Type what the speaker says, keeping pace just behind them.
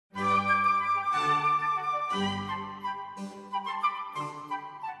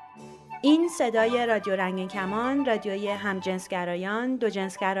این صدای رادیو رنگین کمان، رادیوی همجنسگرایان،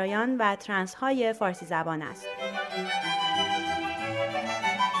 دوجنسگرایان و ترنس های فارسی زبان است.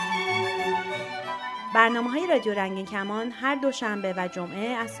 برنامه‌های رادیو رنگین کمان هر دوشنبه و جمعه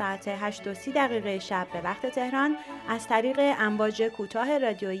از ساعت 8:30 شب به وقت تهران از طریق امواج کوتاه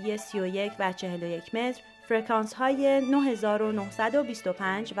رادیویی 31 و 41 متر، فرکانس های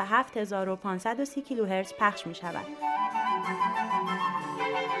 9925 و 7530 کیلوهرتز پخش می شود.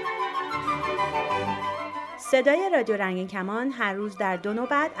 صدای رادیو رنگین کمان هر روز در 2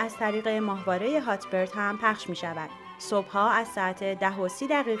 نوبت از طریق ماهواره هاتبرد هم پخش می شود. صبحها از ساعت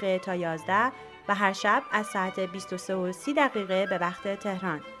 10:30 تا 11 و هر شب از ساعت 23:30 به وقت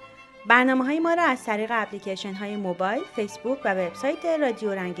تهران. برنامه‌های ما را از طریق اپلیکیشن های موبایل، فیسبوک و وبسایت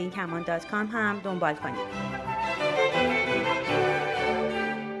radio.ranginkaman.com هم دنبال کنید.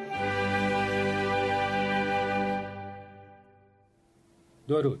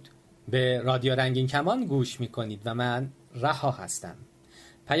 درود. به رادیو رنگین کمان گوش میکنید و من رها هستم.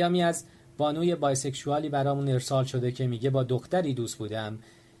 پیامی از بانوی بایسکشوالی برامون ارسال شده که میگه با دختری دوست بودم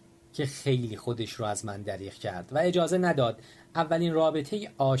که خیلی خودش رو از من دریغ کرد و اجازه نداد اولین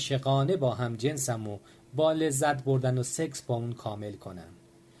رابطه عاشقانه با هم جنسم و با لذت بردن و سکس با اون کامل کنم.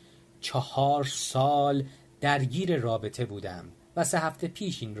 4 سال درگیر رابطه بودم و 3 هفته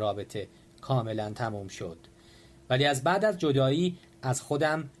پیش این رابطه کاملا تموم شد. ولی از بعد از جدایی از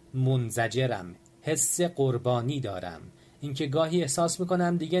خودم منزجرم، حس قربانی دارم، اینکه گاهی احساس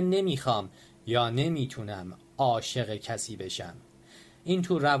میکنم دیگه نمیخوام یا نمیتونم عاشق کسی بشم. این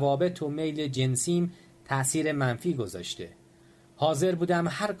تو روابط و میل جنسیم تأثیر منفی گذاشته. حاضر بودم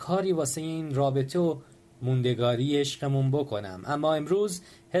هر کاری واسه این رابطه و موندگاری عشقمون بکنم، اما امروز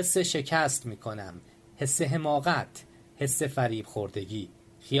حس شکست میکنم، حس حماقت، حس فریب خوردگی،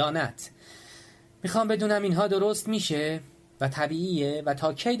 خیانت. میخوام بدونم اینها درست میشه و طبیعیه و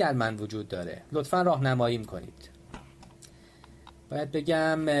تا کی در من وجود داره؟ لطفاً راهنماییم کنید. باید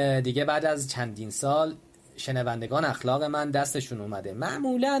بگم دیگه بعد از چندین سال شنوندگان اخلاق من دستشون اومده.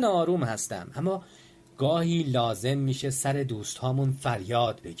 معمولاً آروم هستم، اما گاهی لازم میشه سر دوستامون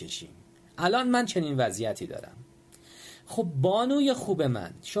فریاد بکشیم. الان من چنین وضعیتی دارم. خب بانوی خوب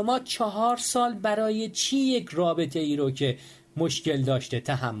من، شما 4 سال برای چی یک رابطه ای رو که مشکل داشته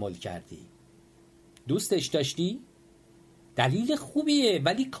تحمل کردی؟ دوستش داشتی؟ دلیل خوبیه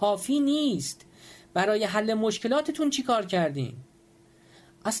ولی کافی نیست. برای حل مشکلاتتون چی کار کردین؟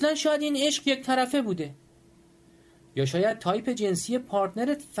 اصلا شاید این عشق یک طرفه بوده، یا شاید تایپ جنسی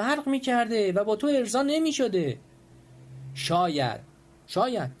پارتنرت فرق میکرده و با تو ارضا نمیشده. شاید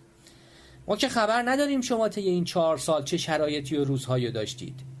ما که خبر نداریم شما طی این 4 سال چه شرایطی و روزهایی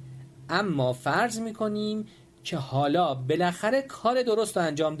داشتید، اما فرض میکنیم که حالا بالاخره کار درست رو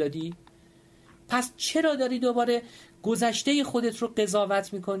انجام دادی. پس چرا داری دوباره گذشته خودت رو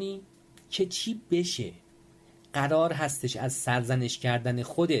قضاوت میکنی؟ که چی بشه؟ قرار هستش از سرزنش کردن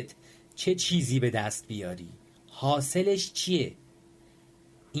خودت چه چیزی به دست بیاری؟ حاصلش چیه؟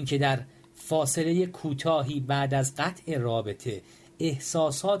 اینکه در فاصله کوتاهی بعد از قطع رابطه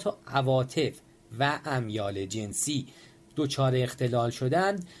احساسات و عواطف و امیال جنسی دچار اختلال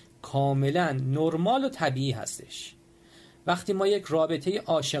شدن کاملا نرمال و طبیعی هستش. وقتی ما یک رابطه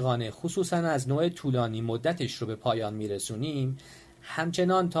عاشقانه خصوصا از نوع طولانی مدتش رو به پایان میرسونیم،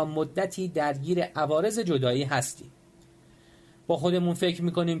 همچنان تا مدتی درگیر عوارض جدایی هستیم. با خودمون فکر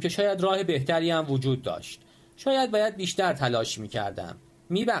میکنیم که شاید راه بهتری هم وجود داشت، شاید باید بیشتر تلاش میکردم،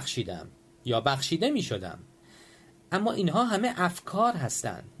 میبخشیدم یا بخشیده میشدم. اما اینها همه افکار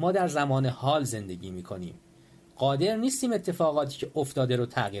هستند. ما در زمان حال زندگی میکنیم، قادر نیستیم اتفاقاتی که افتاده رو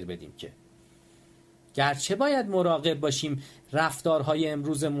تغییر بدیم. که گرچه باید مراقب باشیم رفتارهای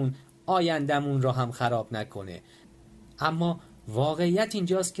امروزمون آیندمون را هم خراب نکنه، اما واقعیت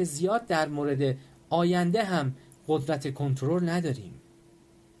اینجاست که زیاد در مورد آینده هم قدرت کنترل نداریم.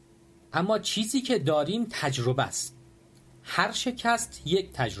 اما چیزی که داریم تجربه است. هر شکست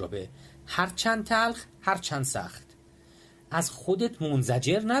یک تجربه، هر چند تلخ، هر چند سخت. از خودت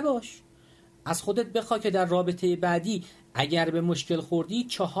منزجر نباش. از خودت بخوا که در رابطه بعدی اگر به مشکل خوردی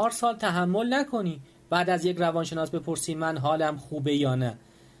 4 سال تحمل نکنی. بعد از یک روانشناس بپرسی من حالم خوبه یا نه.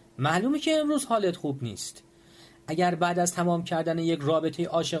 معلومه که امروز حالت خوب نیست. اگر بعد از تمام کردن یک رابطه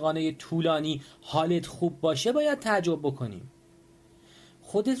عاشقانه طولانی حالت خوب باشه باید تعجب بکنیم.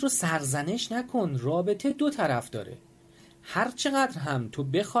 خودت رو سرزنش نکن. رابطه 2 طرف داره. هر چقدر هم تو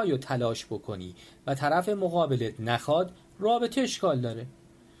بخوای و تلاش بکنی و طرف مقابلت نخواد، رابطه اشکال داره.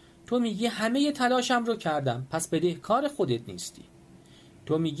 تو میگی همه تلاشم رو کردم، پس بدهکار خودت نیستی.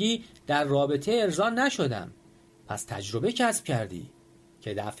 تو میگی در رابطه ارضا نشدم، پس تجربه کسب کردی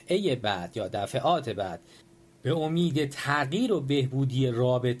که دفعه بعد یا دفعات بعد به امید تغییر و بهبودی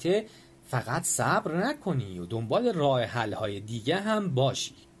رابطه فقط صبر نکنی و دنبال راه حل‌های دیگه هم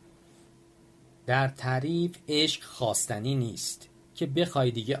باشی. در تعریف عشق خواستنی نیست که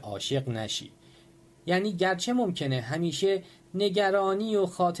بخوای دیگه عاشق نشی. یعنی گرچه ممکنه همیشه نگرانی و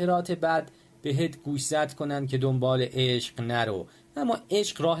خاطرات بد بهت گوشزد کنن که دنبال عشق نرو، اما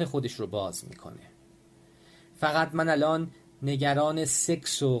عشق راه خودش رو باز میکنه. فقط من الان نگران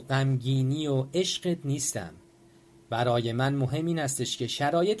سکس و غمگینی و عشقت نیستم. برای من مهم این استش که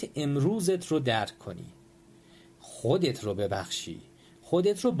شرایط امروزت رو درک کنی، خودت رو ببخشی،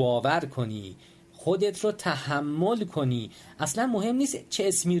 خودت رو باور کنی، خودت رو تحمل کنی. اصلا مهم نیست چه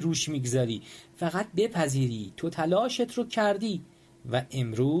اسمی روش میگذاری، فقط بپذیری تو تلاشت رو کردی و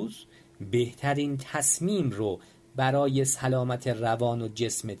امروز بهترین تصمیم رو برای سلامت روان و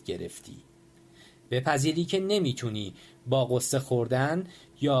جسمت گرفتی. بپذیری که نمیتونی با غصه خوردن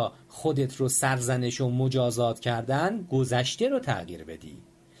یا خودت رو سرزنش و مجازات کردن گذشته رو تغییر بدی،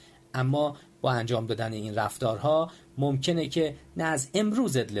 اما با انجام دادن این رفتارها ممکنه که نه از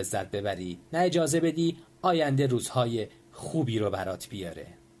امروزت لذت ببری، نه اجازه بدی آینده روزهای خوبی رو برات بیاره.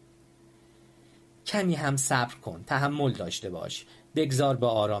 کمی هم صبر کن، تحمل داشته باش، بگذار به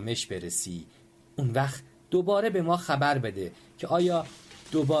آرامش برسی. اون وقت دوباره به ما خبر بده که آیا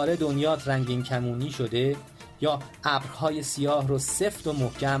دوباره دنیات رنگین کمونی شده یا ابرهای سیاه رو سفت و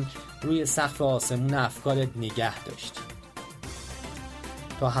محکم روی سقف آسمون افکارت نگه داشتی.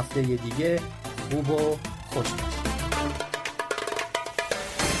 تا هفته دیگه خوب و خوش باشید.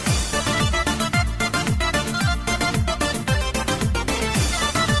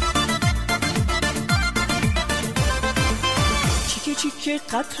 چیکه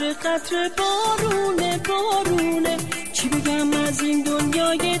قطره قطره بارونه بارونه، چی بگم از این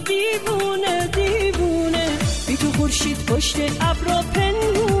دنیای دیوونه دیوونه، بی تو خورشید پشت ابرا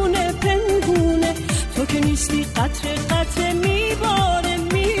پنهونه پنهونه، تو که نیستی قطره قطره میباره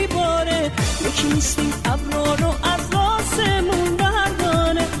میباره، یکی نیستی ابرا رو از آسمون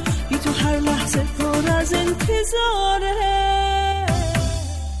بردانه، بی تو هر لحظه پر از انتظاره،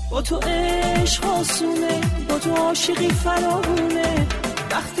 با تو عشق آسونه، با تو عاشقی فراونه،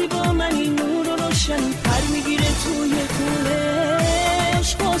 وقتی با من این نور و روشنی پر میگیره توی خونه،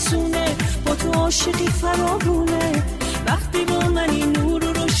 عشق آسونه، با تو عاشقی فراونه، وقتی با من این نور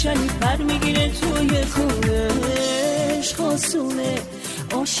و روشنی پر میگیره توی خونه، عشق آسونه،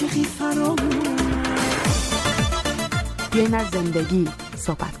 عاشقی فراونه. بیاین از زندگی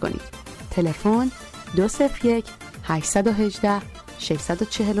صحبت کنیم. تلفن 201 818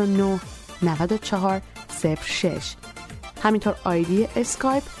 649 9406. همینطور آیدی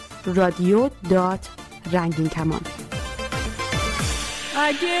اسکایپ radio.ranginkaman.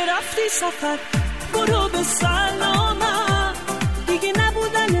 اگه رفتی سفر برو به سلامت، دیگه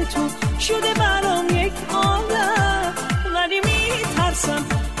نبودن تو شده برام یک عالم، ولی میترسم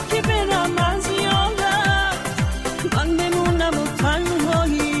که برم از یادم، من بمونم و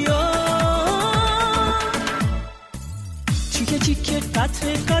تنهایی ها. چیکه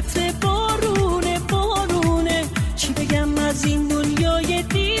قطره قطره بارونه بارونه، چی بگم از این دنیای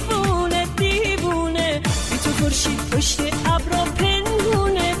دیوونه دیوونه، بی تو خورشید پشت ابرا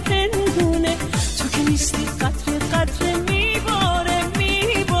پنهونه پنهونه، تو که نیستی قطره قطره میباره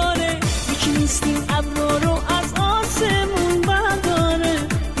میباره، یکی نیستی ابرا رو از آسمون برداره،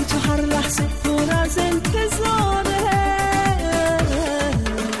 بی تو هر لحظه پر از انتظاره.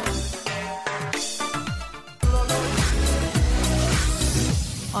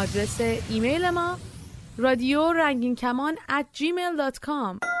 آدرس ایمیل ما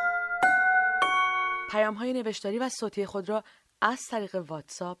radio.ranginkaman@gmail.com. پیام‌های نوشتاری و صوتی خود را از طریق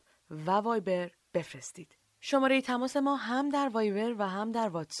واتساپ و وایبر بفرستید. شماره تماس ما هم در وایبر و هم در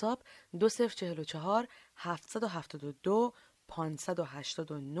واتساپ 2044 772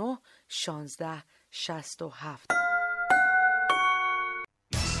 589 1667.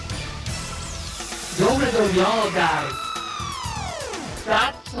 دور دنیا در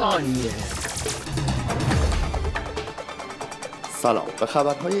 100 ثانیه. سلام، به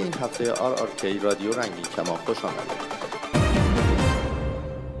خبرهای این هفته RRK رادیو رنگین کمان خوش آمدید.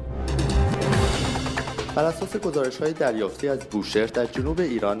 بر اساس گزارش‌های دریافتی از بوشهر در جنوب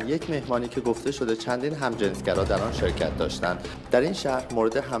ایران، یک مهمانی که گفته شده چندین همجنسگرا در آن شرکت داشتند، در این شهر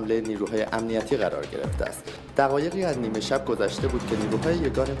مورد حمله نیروهای امنیتی قرار گرفته است. دقایقی از نیمه شب گذشته بود که نیروهای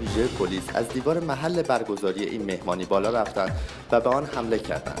یگان ویژه پلیس از دیوار محل برگزاری این مهمانی بالا رفتند و به آن حمله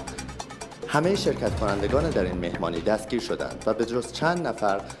کردند. همه شرکت کنندگان در این مهمانی دستگیر شدند و به جز چند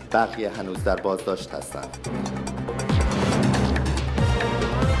نفر بقیه هنوز در بازداشت هستند.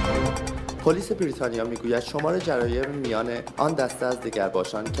 پلیس بریتانیا میگوید شمار جرایم میان آن دسته از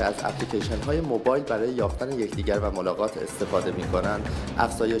دگرباشان که از اپلیکیشن‌های موبایل برای یافتن یکدیگر و ملاقات استفاده می‌کنند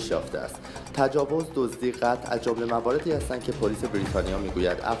افزایش یافته است. تجاوز، دزدی، قتل از جمله مواردی هستند که پلیس بریتانیا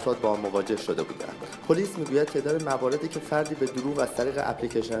میگوید افراد با آن مواجه شده بودند. پلیس میگوید تعداد مواردی که فردی به دروغ از طریق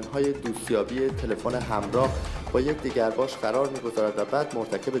اپلیکیشن‌های دوستیابی تلفن همراه با یک دگرباش قرار می‌گذارد و بعد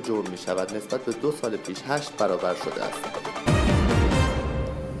مرتکب جرم می‌شود نسبت به 2 سال پیش 8 برابر شده است.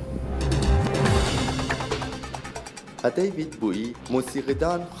 و دیوید بویی،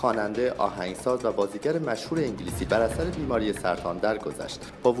 موسیقیدان، خواننده، آهنگساز و بازیگر مشهور انگلیسی بر اثر بیماری سرطان درگذشت.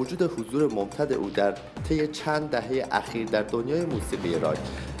 با وجود حضور ممتد او در طی چند دهه اخیر در دنیای موسیقی راک،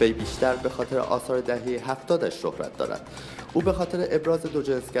 وی بیشتر به خاطر آثار دهه 70 شهرت دارد. او به خاطر ابراز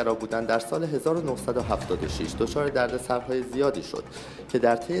دوجنسگرا بودن در سال 1976 دچار دردسرهای زیادی شد که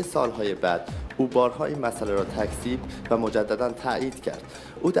در طی سالهای بعد او بارها این مسئله را تکذیب و مجددا تایید کرد.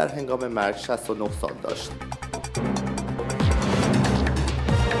 او در هنگام مرگ 69 سال داشت.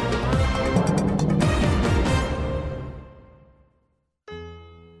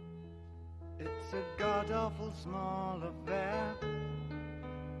 Awful small affair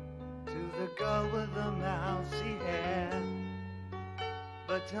to the girl with the mousy hair,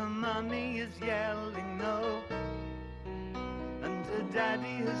 but her mommy is yelling no, and her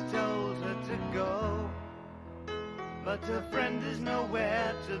daddy has told her to go, but her friend is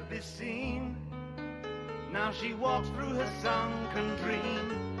nowhere to be seen. Now she walks through her sunken dream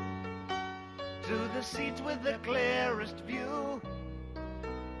to the seat with the clearest view,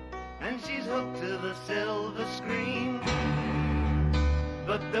 and she's hooked to the silver screen.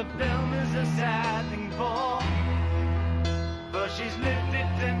 But the film is a sad thing for she's lived it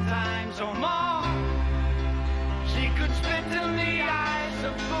 10 times or more. She could spit in the eyes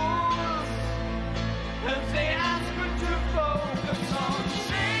of fools if they ask her to focus on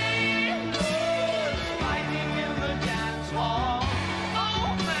sailors fighting in the dance hall. Oh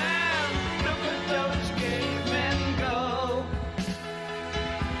man, look at those cavemen go.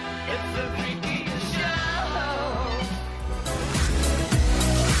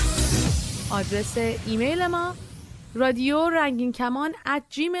 آدرس ایمیل ما radio.ranginkaman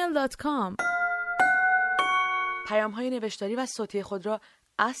 @gmail.com. پیام‌های نوشتاری و صوتی خود را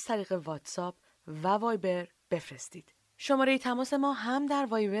از طریق واتساپ و وایبر بفرستید. شماره تماس ما هم در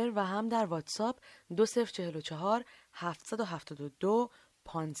وایبر و هم در واتساپ 2044 772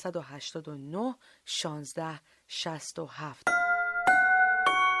 589 1667.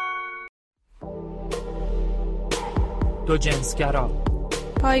 دوجنسگرا،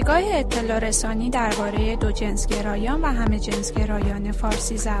 پایگاه اطلاع رسانی درباره دوجنسگرایان و همه جنسگرایان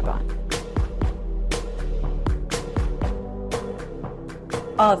فارسی زبان.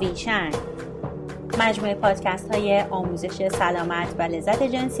 آویشن، مجموعه پادکست های آموزش سلامت و لذت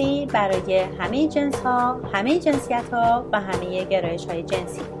جنسی برای همه جنس ها، همه جنسیت ها و همه گرایش های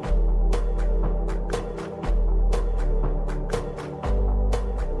جنسی.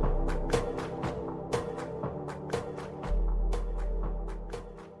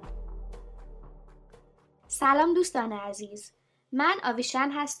 سلام دوستان عزیز، من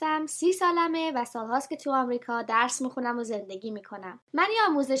آویشن هستم. 30 سالمه و سالهاست که تو آمریکا درس میخونم و زندگی میکنم. من یه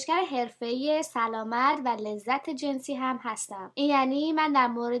آموزشگر حرفه‌ای سلامت و لذت جنسی هم هستم. این یعنی من در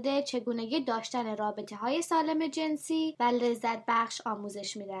مورد چگونگی داشتن رابطه های سالم جنسی و لذت بخش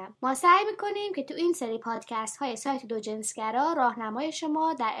آموزش میدم. ما سعی میکنیم که تو این سری پادکست های سایت دوجنسگرا راهنمای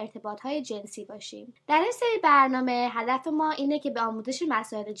شما در ارتباط های جنسی باشیم. در این سری برنامه هدف ما اینه که به آموزش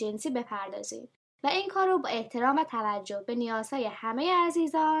مسائل جنسی بپردازیم و این کار رو با احترام و توجه به نیازهای همه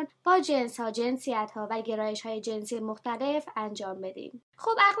عزیزان با جنس‌ها، جنسیت‌ها و گرایش‌های جنسی مختلف انجام بدیم.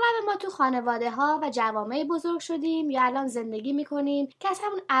 خب اغلب ما تو خانواده‌ها و جوامع بزرگ شدیم یا الان زندگی می‌کنیم که از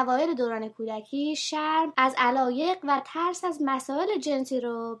همون اوایل دوران کودکی شرم از علایق و ترس از مسائل جنسی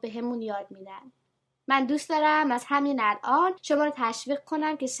رو بهمون یاد میدن. من دوست دارم از همین الان شما رو تشویق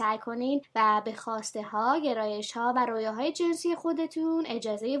کنم که سعی کنین و به خواسته ها، گرایش ها و رویاهای جنسی خودتون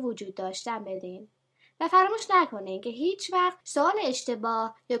اجازه وجود داشتن بدین. و فراموش نکنین که هیچ وقت سوال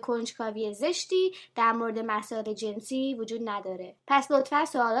اشتباه یا کنجکاوی زشتی در مورد مسائل جنسی وجود نداره. پس لطفا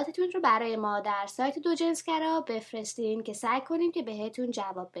سوالاتتون رو برای ما در سایت دوجنسگرا بفرستین که سعی کنیم که بهتون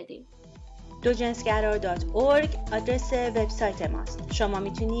جواب بدیم. دوجنسگرا.org آدرس وبسایت ماست. شما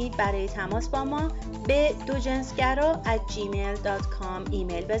میتونید برای تماس با ما به دوجنسگرا@gmail.com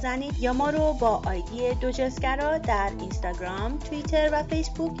ایمیل بزنید یا ما رو با آیدی دوجنسگرا در اینستاگرام، توییتر و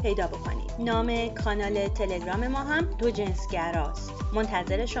فیسبوک پیدا بکنید. نام کانال تلگرام ما هم دوجنسگراست.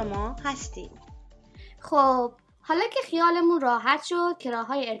 منتظر شما هستیم. خب حالا که خیالمون راحت شد که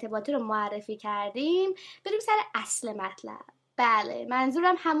راه‌های ارتباطی رو معرفی کردیم، بریم سر اصل مطلب. بله،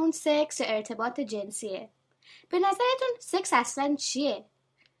 منظورم همون سکس یا ارتباط جنسیه. به نظرتون سکس اصلا چیه؟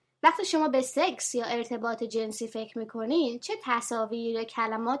 وقتی شما به سکس یا ارتباط جنسی فکر میکنین چه تصاویر یا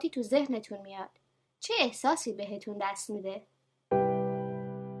کلماتی تو ذهنتون میاد؟ چه احساسی بهتون دست میده؟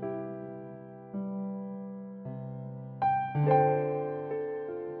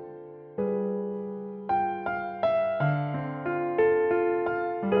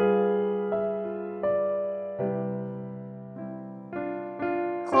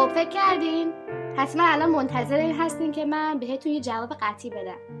 خب فکر کردین؟ حتما الان منتظر این هستین که من بهتون یه جواب قطعی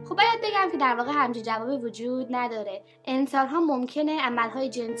بدم. خب باید بگم که در واقع همچین جوابی وجود نداره. انسان‌ها ممکنه عمل‌های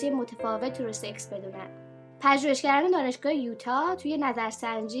جنسی متفاوت رو سکس بدونن. پژوهشگران دانشگاه یوتا توی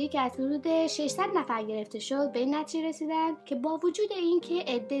نظرسنجی که از حدود 600 نفر گرفته شد به این نتیجه رسیدن که با وجود اینکه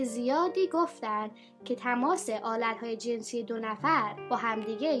عده زیادی گفتن که تماس آلت‌های جنسی دو نفر با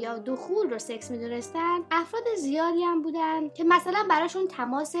همدیگه یا دخول رو سکس می‌دونستن، افراد زیادی هم بودن که مثلا براشون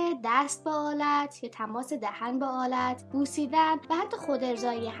تماس دست با آلت یا تماس دهن با آلت، بوسیدن و حتی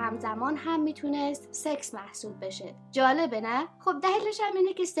خودارضایی همزمان هم میتونست سکس محسوب بشه. جالبه نه؟ خب دلیلش هم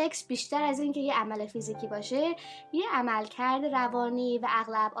اینه که سکس بیشتر از اینکه یه عمل فیزیکی باشه، یه عملکرد روانی و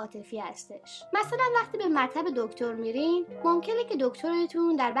اغلب عاطفی هستش. مثلا وقتی به مطب دکتر میرین، ممکنه که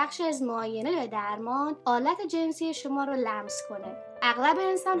دکترتون در بخش از معاینه یا درمان آلت جنسی شما رو لمس کنه. اغلب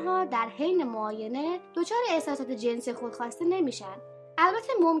انسان‌ها در حین معاینه دچار احساسات جنسی خودخواسته نمیشن.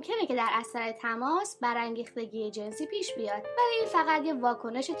 البته ممکنه که در اثر تماس برانگیختگی جنسی پیش بیاد، ولی این فقط یه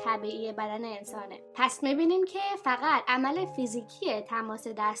واکنش طبیعی بدن انسانه. پس میبینیم که فقط عمل فیزیکی تماس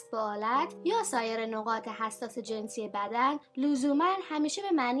دست با آلت یا سایر نقاط حساس جنسی بدن لزوما همیشه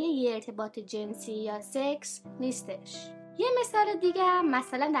به معنی یه ارتباط جنسی یا سکس نیستش. یه مثال دیگه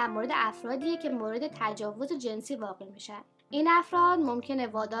مثلا در مورد افرادیه که مورد تجاوز جنسی واقع میشن. این افراد ممکنه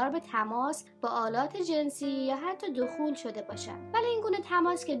وادار به تماس با آلات جنسی یا حتی دخول شده باشن، ولی این گونه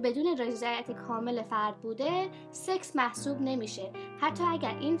تماس که بدون رضایت کامل فرد بوده سکس محسوب نمیشه، حتی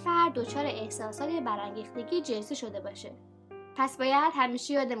اگر این فرد دچار احساسات برانگیختگی جنسی شده باشه. پس باید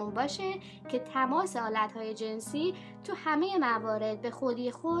همیشه یادمون باشه که تماس آلت‌های جنسی تو همه موارد به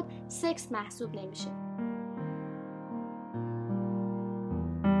خودی خود سکس محسوب نمیشه.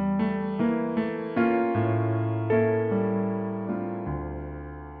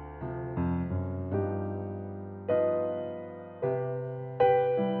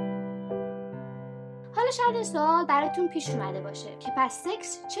 شاید این سوال براتون پیش اومده باشه که پس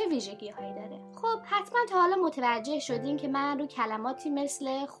سکس چه ویژگی هایی داره؟ خب حتما تا حالا متوجه شدین که من رو کلماتی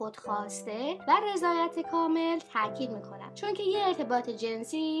مثل خودخواسته و رضایت کامل تاکید میکنم، چون که یه ارتباط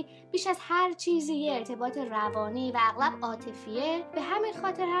جنسی بیش از هر چیزی یه ارتباط روانی و اغلب عاطفیه. به همین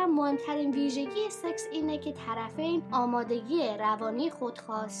خاطر هم مهمترین ویژگی سکس اینه که طرفین آمادگی روانی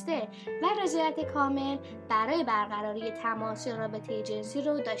خودخواسته و رضایت کامل برای برقراری تماس یا رابطه جنسی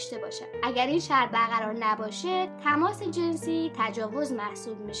رو داشته باشن. اگر این شرط برقرار نباشه، تماس جنسی تجاوز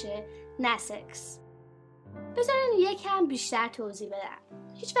محسوب میشه، نه سکس. بذارین یکم بیشتر توضیح بدم.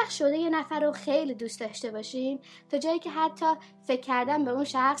 هیچ وقت شده یه نفر رو خیلی دوست داشته باشین تا جایی که حتی فکر کردن به اون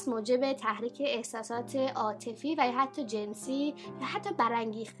شخص موجب تحریک احساسات عاطفی و یا حتی جنسی یا حتی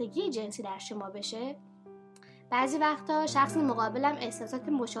برانگیختگی جنسی در شما بشه؟ بعضی وقتا شخص مقابلم احساسات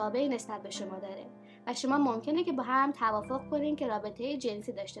مشابهی نسبت به شما داره و شما ممکنه که با هم توافق کنین که رابطه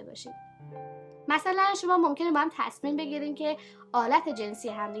جنسی داشته باشین. مثلا شما ممکنه با هم تصمیم بگیرین که آلت جنسی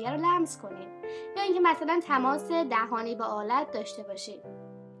همدیگه رو لمس کنین، یا اینکه مثلا تماس دهانی با آلت داشته باشین.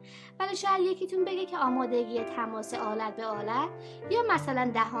 ولی شاید یکیتون بگه که آمادگی تماس آلت به آلت یا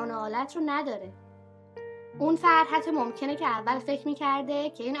مثلا دهان آلت رو نداره. اون فرد حتی ممکنه که اول فکر میکرده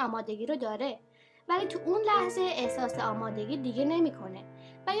که این آمادگی رو داره، ولی تو اون لحظه احساس آمادگی دیگه نمیکنه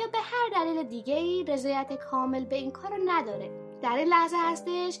و یا به هر دلیل دیگه‌ای رضایت کامل به این کار رو نداره. در این لحظه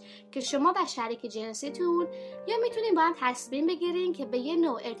هستش که شما و شریک جنسیتون یا میتونین با هم تصمیم بگیرین که به یه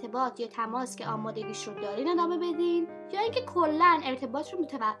نوع ارتباط یا تماس که آمادگیش رو دارین ادامه بدین، یا اینکه کلاً ارتباط رو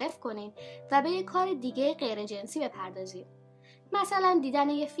متوقف کنین و به یه کار دیگه غیر جنسی بپردازین. مثلا دیدن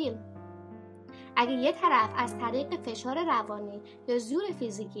یه فیلم. اگه یه طرف از طریق فشار روانی یا زور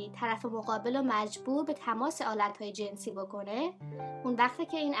فیزیکی طرف مقابل رو مجبور به تماس آلت‌های جنسی بکنه، اون وقته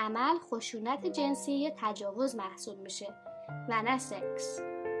که این عمل خشونت جنسی یا تجاوز محسوب میشه و نه سکس.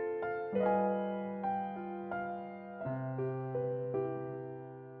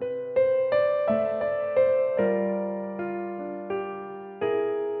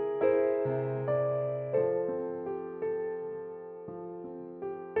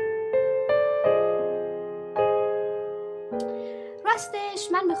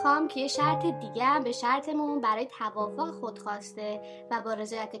 راستش من میخوام که یه شرط دیگه هم به شرطمون برای توافق خودخواسته و با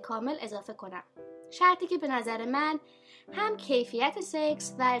رضایت کامل اضافه کنم. شرطی که به نظر من هم کیفیت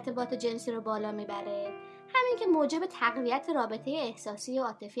سکس و ارتباط جنسی رو بالا میبره، همین که موجب تقویت رابطه احساسی و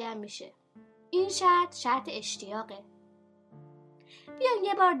عاطفی هم میشه. این شرط اشتیاقه. بیایم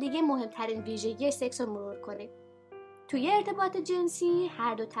یه بار دیگه مهمترین ویژگی سکس رو مرور کنیم. توی ارتباط جنسی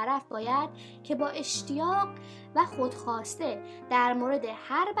هر دو طرف باید که با اشتیاق و خودخواسته در مورد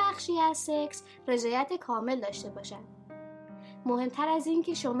هر بخشی از سکس رضایت کامل داشته باشن. مهمتر از این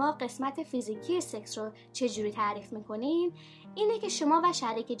که شما قسمت فیزیکی سکس رو چجوری تعریف میکنین، اینه که شما و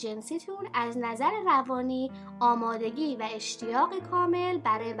شریک جنسیتون از نظر روانی آمادگی و اشتیاق کامل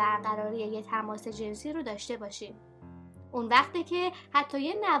برای برقراری یه تماس جنسی رو داشته باشین. اون وقته که حتی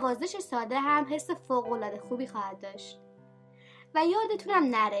یه نوازش ساده هم حس فوق‌العاده خوبی خواهد داشت. و یادتونم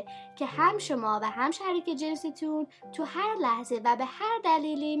نره که هم شما و هم شریک جنسیتون تو هر لحظه و به هر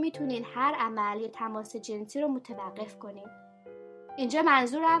دلیلی میتونین هر عمل یا تماس جنسی رو متوقف کنین. اینجا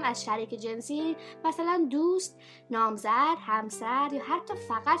منظورم از شریک جنسی مثلا دوست، نامزد، همسر یا حتی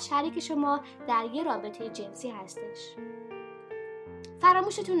فقط شریک شما در یه رابطه جنسی هستش.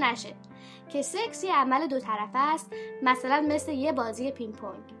 فراموشتون نشه که سکس یه عمل دو طرفه است، مثلا مثل یه بازی پینگ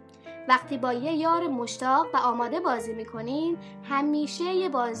پونگ. وقتی با یه یار مشتاق و آماده بازی میکنین، همیشه یه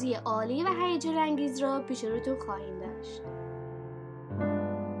بازی عالی و هیجان انگیز رو پیش روتون خواهید داشت.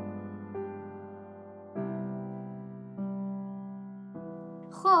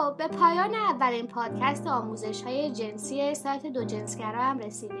 خب به پایان اولین پادکست آموزش‌های جنسی سایت دوجنسگرا هم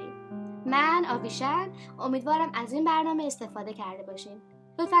رسیدیم. من آویشن، امیدوارم از این برنامه استفاده کرده باشین.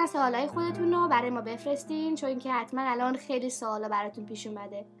 لطفاً سوالای خودتون رو برای ما بفرستین، چون که حتما الان خیلی سوالا براتون پیش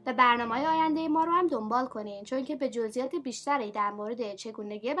اومده. و برنامه‌های آینده ما رو هم دنبال کنین، چون که به جزئیات بیشتری در مورد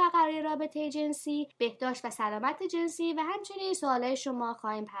چگونگی برقراری رابطه جنسی، بهداشت و سلامت جنسی و همچنین سوالای شما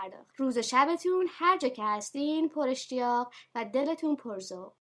خواهیم پرداخت. روز و شبتون هر جا که هستین پر اشتیاق و دلتون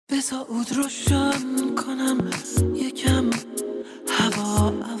پرذوق. بذار عود روشن کنم یکم هوا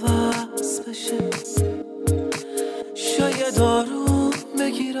عوض بشه، شاید آروم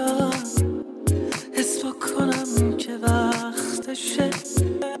بگیرم حس بکنم که وقتشه.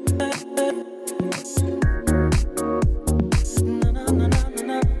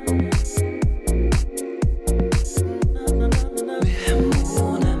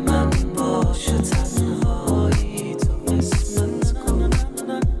 مهمون من باشه تنهایی تو قسمت کن.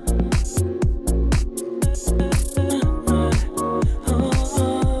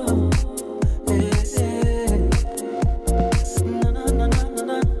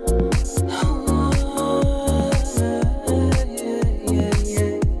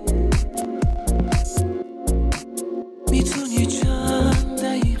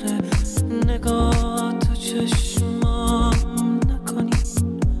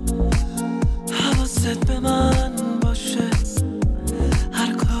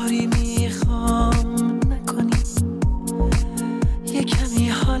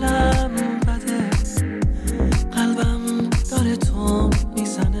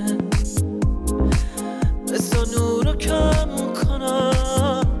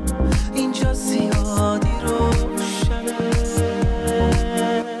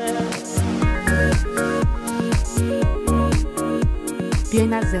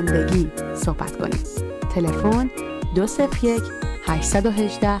 بیاین از زندگی صحبت کنیم. تلفن 201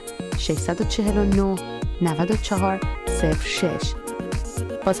 818 649 94 06.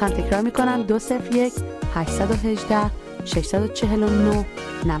 باز هم تکرار میکنم 201 818 649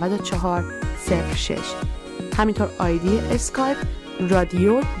 94 06. همینطور آیدی اسکایپ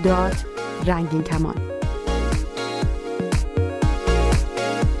radio.ranginkaman.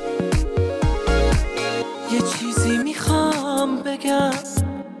 یه چیزی میخوام بگم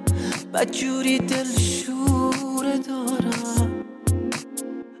بدجوری دلشوره دارم،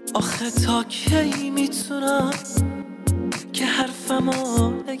 آخه تا کی میتونم که حرفمو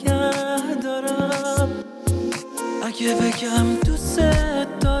نگه دارم؟ اگه بگم دوست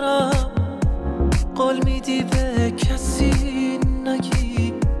دارم قول میدی به کسی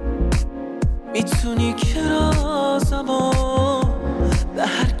نگی، میتونی که رازمو به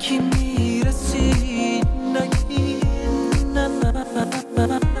هر کی میرسی نگی.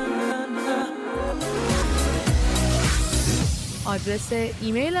 آدرس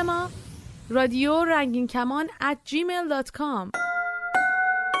ایمیل ما radio.ranginkaman@gmail.com.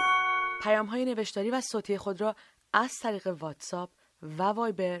 پیام‌های نوشتاری و صوتی خود را از طریق واتساپ و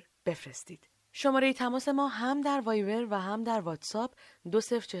وایبر بفرستید. شماره تماس ما هم در وایبر و هم در واتساپ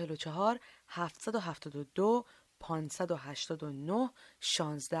 2044 772 589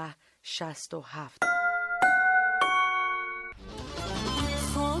 1667.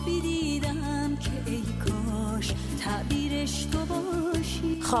 خوابی دیدم که ای کاش تعبیرش تو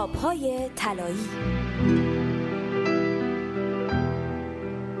باشی، خوابهای طلایی.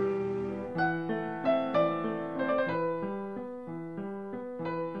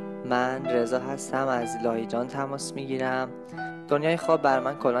 من رضا هستم، از لاهیجان تماس میگیرم. دنیای خواب بر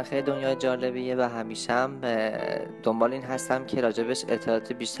من کلا خیلی دنیای جالبیه و همیشم دنبال این هستم که راجبش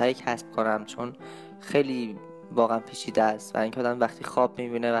اطلاعات بیشتری کسب کنم، چون خیلی واقعا پیچیده است و اینکه آدم وقتی خواب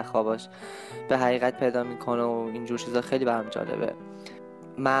میبینه و خواباش به حقیقت پیدا میکنه و اینجور چیزا خیلی برام جالبه.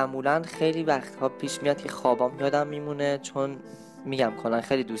 معمولا خیلی وقتها پیش میاد که خوابام یادم میمونه، چون میگم کلا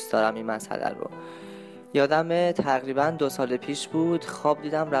خیلی دوست دارم این مسئله رو. یادم تقریبا 2 سال پیش بود، خواب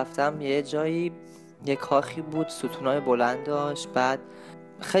دیدم رفتم یه جایی، یه کاخی بود، ستونای بلند داشت، بعد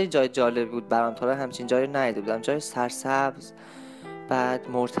خیلی جای جالب بود برام، تا همچین جایی رو ندیده بودم، جای سرسبز، بعد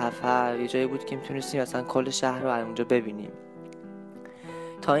مرتفع، یه جایی بود که میتونستیم مثلا کل شهر رو از اونجا ببینیم.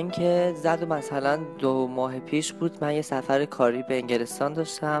 تا اینکه زد و مثلا 2 ماه پیش بود من یه سفر کاری به انگلستان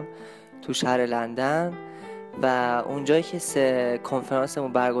داشتم تو شهر لندن و اونجایی که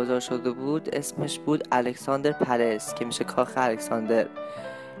کنفرانسمون برگزار شده بود اسمش بود الکساندر پلس که میشه کاخ الکساندر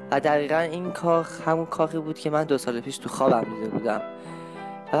و دقیقا این کاخ همون کاخی بود که من 2 سال پیش تو خوابم دیده بودم.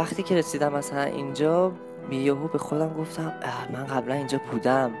 و وقتی که رسیدم مثلا اینجا یهو به خودم گفتم من قبلا اینجا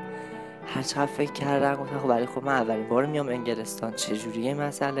بودم. هر چقدر فکر کردم گفتم خب برای خب من اولین بار میام انگلستان، چجوریه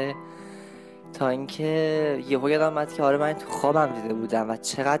مسئله؟ تا اینکه یهو یادم اومد که آره من تو خوابم دیده بودم و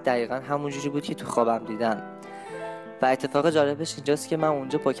چقدر دقیقا همون جوری بود که تو خوابم دیدم. و اتفاق جالبش اینجاست که من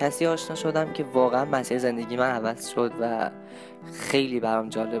اونجا با کسی آشنا شدم که واقعا مسیر زندگی من عوض شد و خیلی برام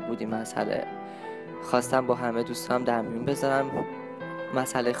جالب بود این مسئله. خواستم با همه دوستام در میون بذارم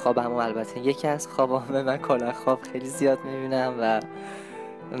مسئله خوابم و البته یکی از خوابامه. من کلا خواب خیلی زیاد میبینم و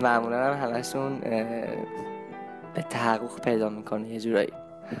معمولا هم همشون به تحقق پیدا میکنه یه جورایی.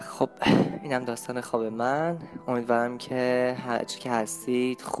 خب اینم داستان خواب من. امیدوارم که هرچی که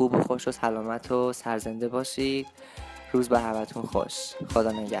هستید خوب و خوش و سلامت و سرزنده باشید. روز به همتون خوش.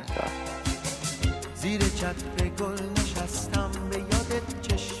 خدا نگهدار. زیر چتر گل نشستم، به یادت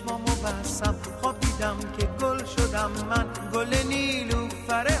چشمامو بستم، خواب دیدم که گل شدم من، گل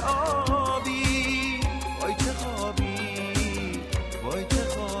نیلوفر آبی. وای چه خوابی، وای چه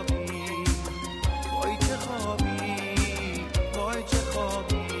خوابی، وای چه خوابی، وای چه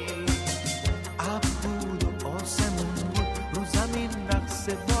خوابی. ابر بود و آسمون بود، رو زمین رقص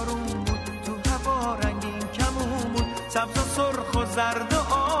بارون بود، تو هوا رنگین کمون بود، سبز و سرخ و زرد و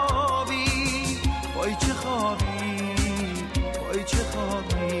آبی. وای چه خوابی، وای چه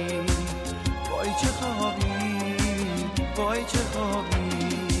خوابی، وای چه خوابی، وای چه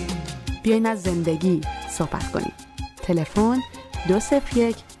خوابی. بیاین از زندگی صحبت کنیم. تلفن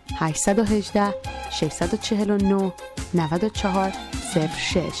 201 818 649 94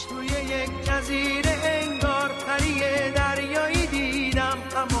 06. توی یک جزیره انگار پری دریایی دیدم،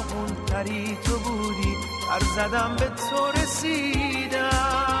 اما اون پری تو بودی، پر زدم به تو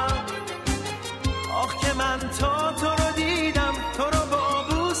رسیدم. آخ که من تو رو دیدم، تو رو با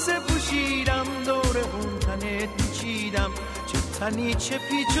بوسه پوشیدم، دور اون تنت میچیدم، چه تنی چه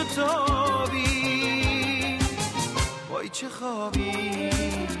پیچ و تابی. وای چه خوابی،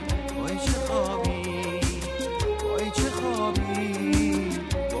 وای چه خوابی، وای چه خوابی،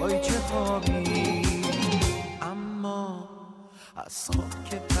 وای چه خوابی. اما از خواب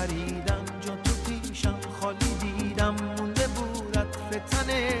که پریدم جا تو پیشم خالی دیدم، مونده بود عطر تن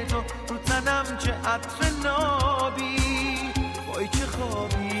تو رو تنم، چه عطر نابی. وای چه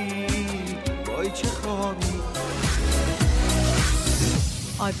خوابی، وای چه خوابی.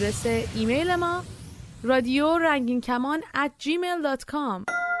 آدرس ایمیل ما radio.ranginkaman @gmail.com.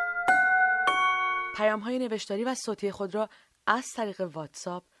 پیام‌های نوشتاری و صوتی خود را از طریق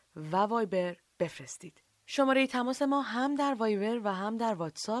واتساپ و وایبر بفرستید. شماره تماس ما هم در وایبر و هم در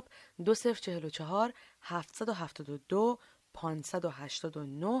واتساپ 2044 772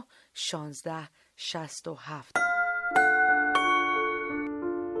 589 1667.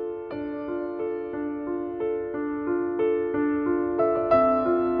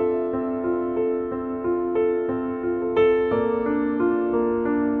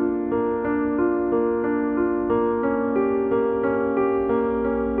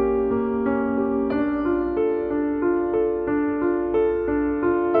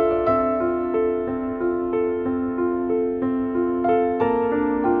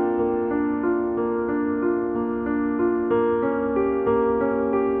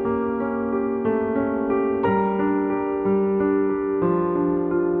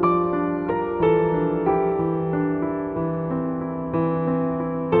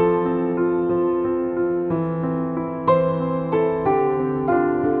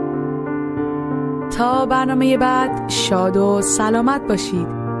 تا برنامه بعد شاد و سلامت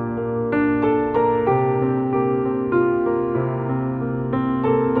باشید.